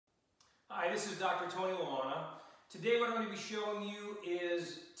Hi, this is Dr. Tony Lamanna. Today what I'm going to be showing you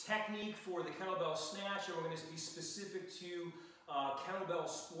is technique for the kettlebell snatch, and we're going to be specific to kettlebell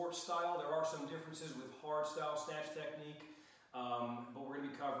sport style. There are some differences with hard style snatch technique, but we're going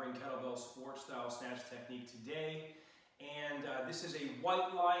to be covering kettlebell sport style snatch technique today. And this is a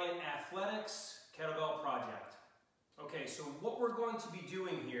White Lion Athletics kettlebell project. Okay, so what we're going to be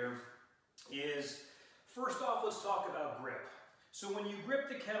doing here is, first off, let's talk about grip. So when you grip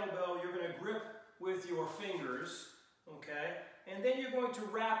the kettlebell, you're going to grip with your fingers, okay? And then you're going to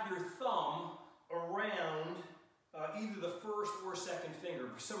wrap your thumb around either the first or second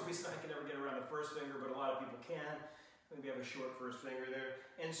finger. For some reason I can never get around the first finger, but a lot of people can. Maybe I have a short first finger there.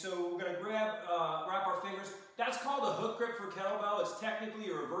 And so we're going to wrap our fingers. That's called a hook grip for kettlebell. It's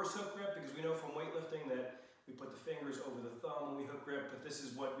technically a reverse hook grip because we know from weightlifting that we put the fingers over the thumb when we hook grip, but this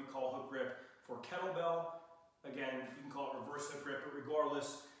is what we call hook grip for kettlebell. Again, you can call it reverse hook grip, but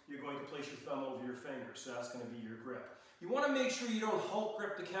regardless, you're going to place your thumb over your fingers, so that's going to be your grip. You want to make sure you don't Hulk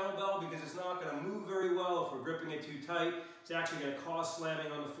grip the kettlebell because it's not going to move very well if we're gripping it too tight. It's actually going to cause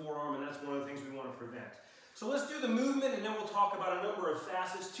slamming on the forearm, and that's one of the things we want to prevent. So let's do the movement, and then we'll talk about a number of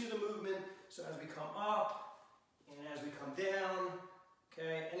facets to the movement. So as we come up, and as we come down,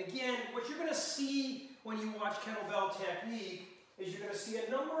 okay? And again, what you're going to see when you watch kettlebell technique is you're going to see a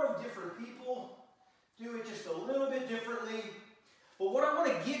number of different people do it just a little bit differently. But what I want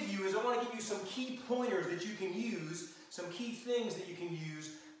to give you is I want to give you some key pointers that you can use, some key things that you can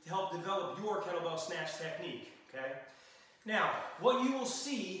use to help develop your kettlebell snatch technique, okay? Now, what you will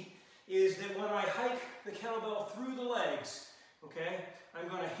see is that when I hike the kettlebell through the legs, okay, I'm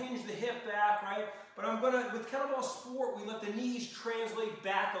going to hinge the hip back, right? But I'm going to, with kettlebell sport, we let the knees translate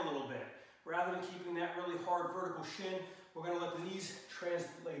back a little bit. Rather than keeping that really hard vertical shin, we're going to let the knees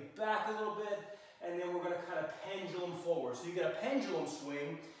translate back a little bit, and then we're going to kind of pendulum forward. So you get a pendulum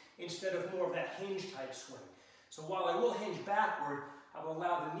swing instead of more of that hinge type swing. So while I will hinge backward, I will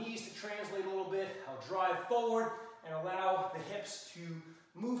allow the knees to translate a little bit. I'll drive forward and allow the hips to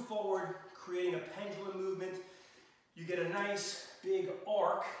move forward, creating a pendulum movement. You get a nice big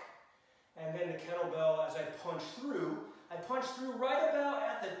arc, and then the kettlebell, as I punch through right about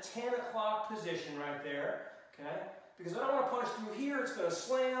at the 10 o'clock position right there, okay? Because I don't want to punch through here, it's going to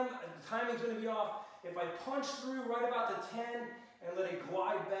slam, the timing's going to be off. If I punch through right about the 10 and let it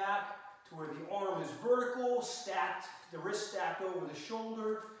glide back to where the arm is vertical, stacked, the wrist stacked over the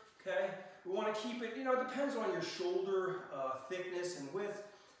shoulder, okay? We want to keep it, you know, it depends on your shoulder thickness and width.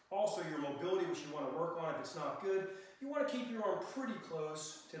 Also your mobility, which you want to work on if it's not good. You want to keep your arm pretty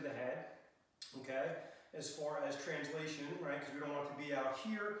close to the head, okay? As far as translation, right? Because we don't want it to be out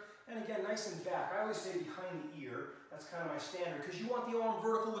here. And again, nice and back. I always say behind the ear. That's kind of my standard because you want the arm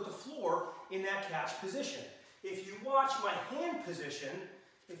vertical with the floor in that catch position. If you watch my hand position,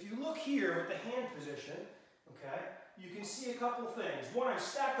 if you look here with the hand position, okay, you can see a couple things. One, I'm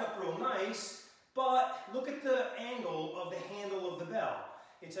stacked up real nice, but look at the angle of the handle of the bell.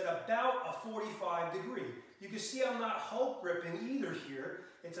 It's at about a 45 degree. You can see I'm not Hulk gripping either here.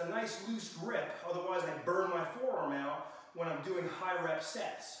 It's a nice loose grip, otherwise I burn my forearm out when I'm doing high rep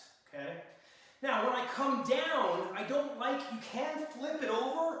sets, okay? Now when I come down, I don't like, you can flip it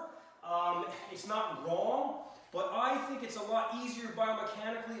over. It's not wrong, but I think it's a lot easier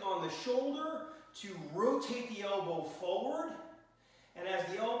biomechanically on the shoulder to rotate the elbow forward. And as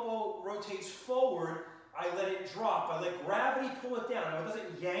the elbow rotates forward, I let it drop. I let gravity pull it down. Now it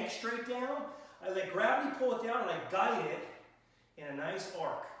doesn't yank straight down. I let gravity pull it down and I guide it in a nice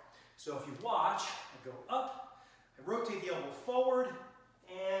arc. So if you watch, I go up, I rotate the elbow forward,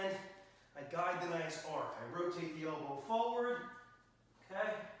 and I guide the nice arc. I rotate the elbow forward,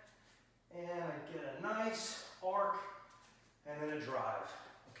 okay, and I get a nice arc, and then a drive,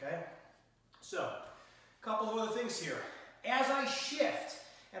 okay? So, a couple of other things here. As I shift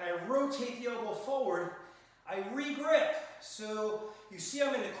and I rotate the elbow forward, I re-grip. So you see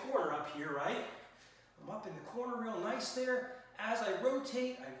I'm in the corner up here, right? I'm up in the corner real nice there. As I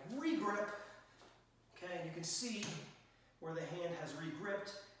rotate, I re-grip. Okay, and you can see where the hand has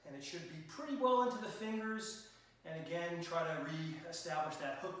re-gripped, and it should be pretty well into the fingers. And again, try to re-establish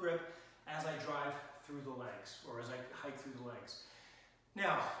that hook grip as I drive through the legs, or as I hike through the legs.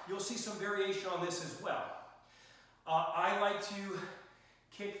 Now, you'll see some variation on this as well. I like to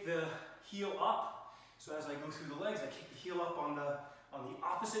kick the heel up. So as I go through the legs, I kick the heel up on the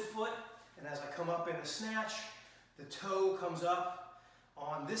opposite foot, and as I come up in the snatch, the toe comes up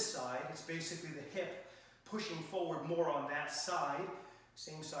on this side. It's basically the hip pushing forward more on that side,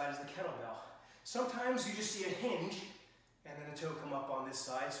 same side as the kettlebell. Sometimes you just see a hinge, and then the toe come up on this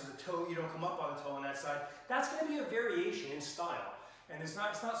side, so the toe, you don't come up on the toe on that side. That's going to be a variation in style. And it's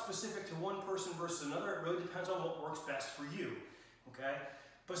not specific to one person versus another. It really depends on what works best for you, okay?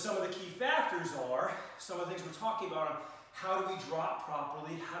 But some of the key factors are, some of the things we're talking about on how do we drop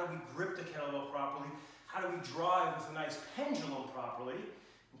properly, how do we grip the kettlebell properly, how do we drive with a nice pendulum properly,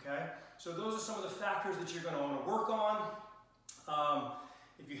 okay? So those are some of the factors that you're going to want to work on.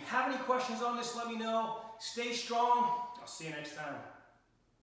 If you have any questions on this, let me know. Stay strong. I'll see you next time.